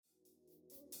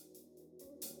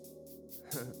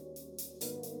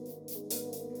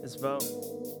Let's vote.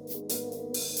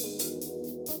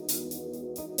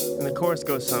 And the chorus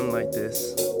goes something like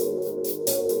this.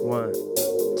 1,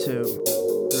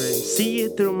 2, 3. See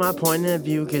it through my point of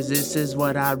view, cause this is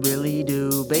what I really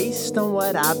do. Based on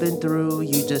what I've been through,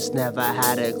 you just never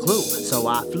had a clue. So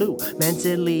I flew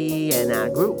mentally and I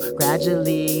grew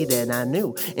gradually, then I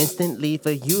knew instantly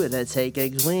for you to take a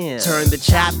glimpse. Turn the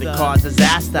chapter, cause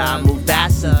disaster. I move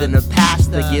faster than a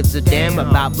pastor gives a damn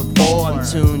about before. I'm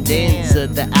tuned in to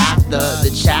the after,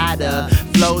 the chatter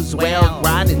flows well,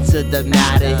 grinding to the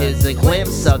matter. Here's a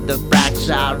glimpse of the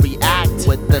fracture. I react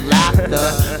with the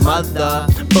laughter. Mother,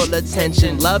 full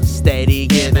attention, love steady,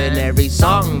 giving every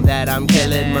song that I'm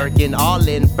killing, murking all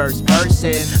in first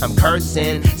person. I'm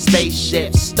cursing,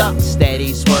 spaceship stuck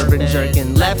steady, swerving,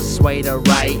 jerking left, sway to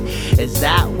right. Is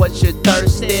that what you're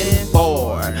thirsting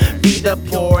for? Be the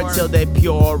poor till they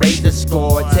pure, raise the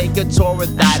score. Take a tour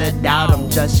without a doubt, I'm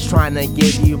just trying to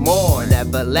give you more.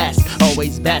 Never less,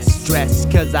 always best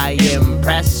dressed, cause I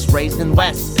impress. Raised in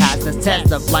West, past the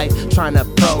test of life, trying to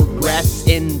progress.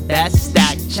 Invest,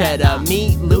 stack cheddar,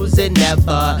 meet losing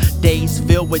never. Days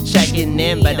filled with checking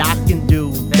in, but I can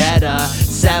do better.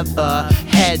 Sever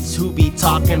heads who be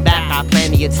talking back, I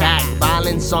plan the attack.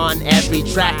 Violence on every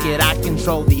track, yet I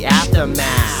control the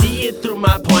aftermath. See it through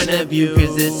my point of view,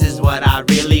 cause this is what I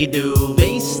really do.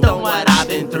 Based on what I've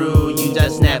been through, you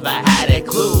just never had a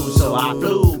clue. So I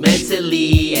flew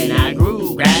mentally and I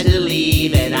grew gradually,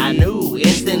 then I knew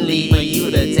instantly for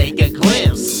you to take a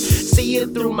glimpse. See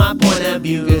it through my point of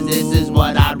view, cause this is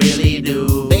what I really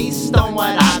do. Based on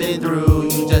what I've been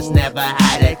through, you just never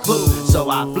had a clue. So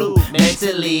I flew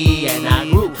mentally and I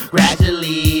grew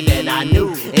gradually, then I knew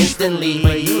instantly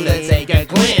for you to take a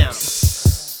glimpse.